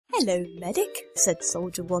"Hello, Medic," said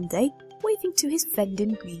Soldier one day, waving to his friend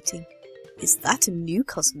in greeting. "Is that a new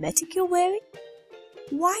cosmetic you're wearing?"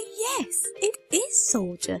 "Why, yes, it is,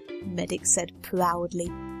 Soldier," Medic said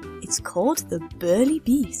proudly. "It's called the Burly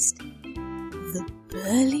Beast." "The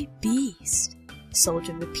Burly Beast,"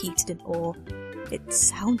 Soldier repeated in awe. It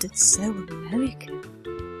sounded so American.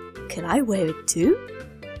 "Can I wear it too?"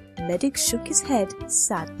 Medic shook his head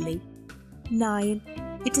sadly. "9.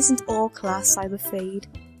 It isn't all class, I'm afraid."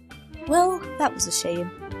 Well, that was a shame.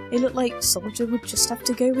 It looked like Soldier would just have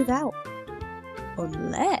to go without.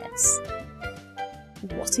 Unless...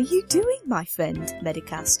 "What are you doing, my friend?"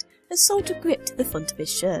 Medic asked, as Soldier gripped the front of his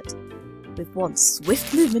shirt. With one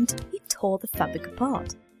swift movement, he tore the fabric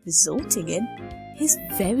apart, resulting in his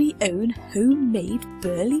very own homemade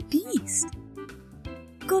Burly Beast.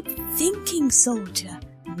 "Good thinking, Soldier,"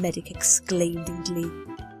 Medic exclaimed in glee.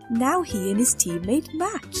 Now he and his teammate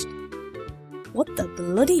matched. "What the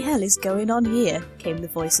bloody hell is going on here?" came the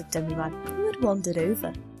voice of Demoman, who had wandered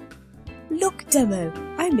over. "Look, Demo,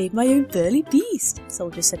 I made my own Burly Beast,"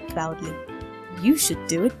 Soldier said proudly. "You should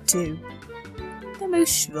do it too." Demo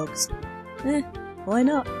shrugged. Why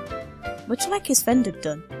not? Much like his friend had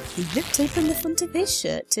done, he ripped open the front of his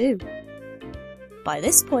shirt too. By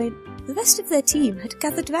this point, the rest of their team had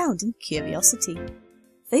gathered round in curiosity.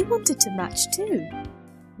 They wanted to match too.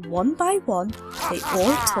 One by one, they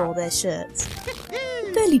all tore their shirts.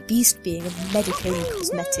 The Burly Beast being a medic-only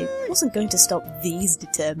cosmetic wasn't going to stop these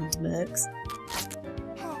determined mercs.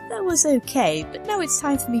 "That was okay, but now it's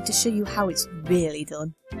time for me to show you how it's really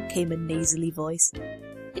done," came a nasally voice.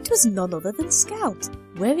 It was none other than Scout,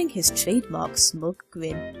 wearing his trademark smug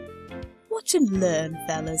grin. "Watch and learn,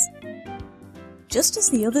 fellas." Just as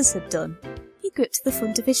the others had done, he gripped the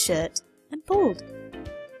front of his shirt and pulled.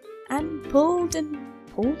 And pulled and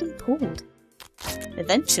pulled and pulled.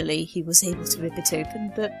 Eventually he was able to rip it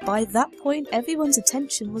open, but by that point everyone's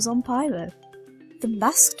attention was on Pyro. The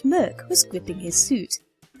masked merc was gripping his suit,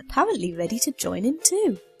 apparently ready to join in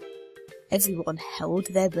too. Everyone held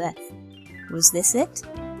their breath. Was this it?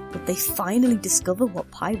 Would they finally discover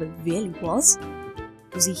what Pyro really was?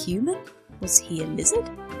 Was he human? Was he a lizard?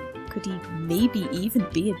 Could he maybe even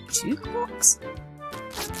be a jukebox?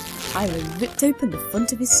 Pyro ripped open the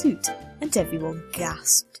front of his suit, and everyone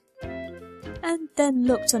gasped. And then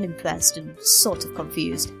looked unimpressed and sort of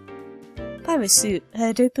confused. Pyro's suit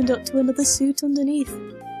had opened up to another suit underneath.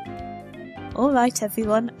 "Alright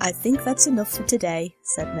everyone, I think that's enough for today,"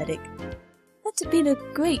 said Medic. That had been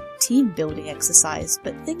a great team-building exercise,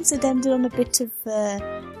 but things had ended on a bit of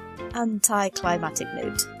anticlimactic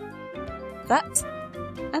note. That,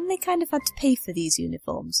 and they kind of had to pay for these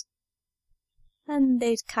uniforms. And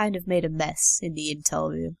they'd kind of made a mess in the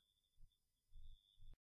intel room.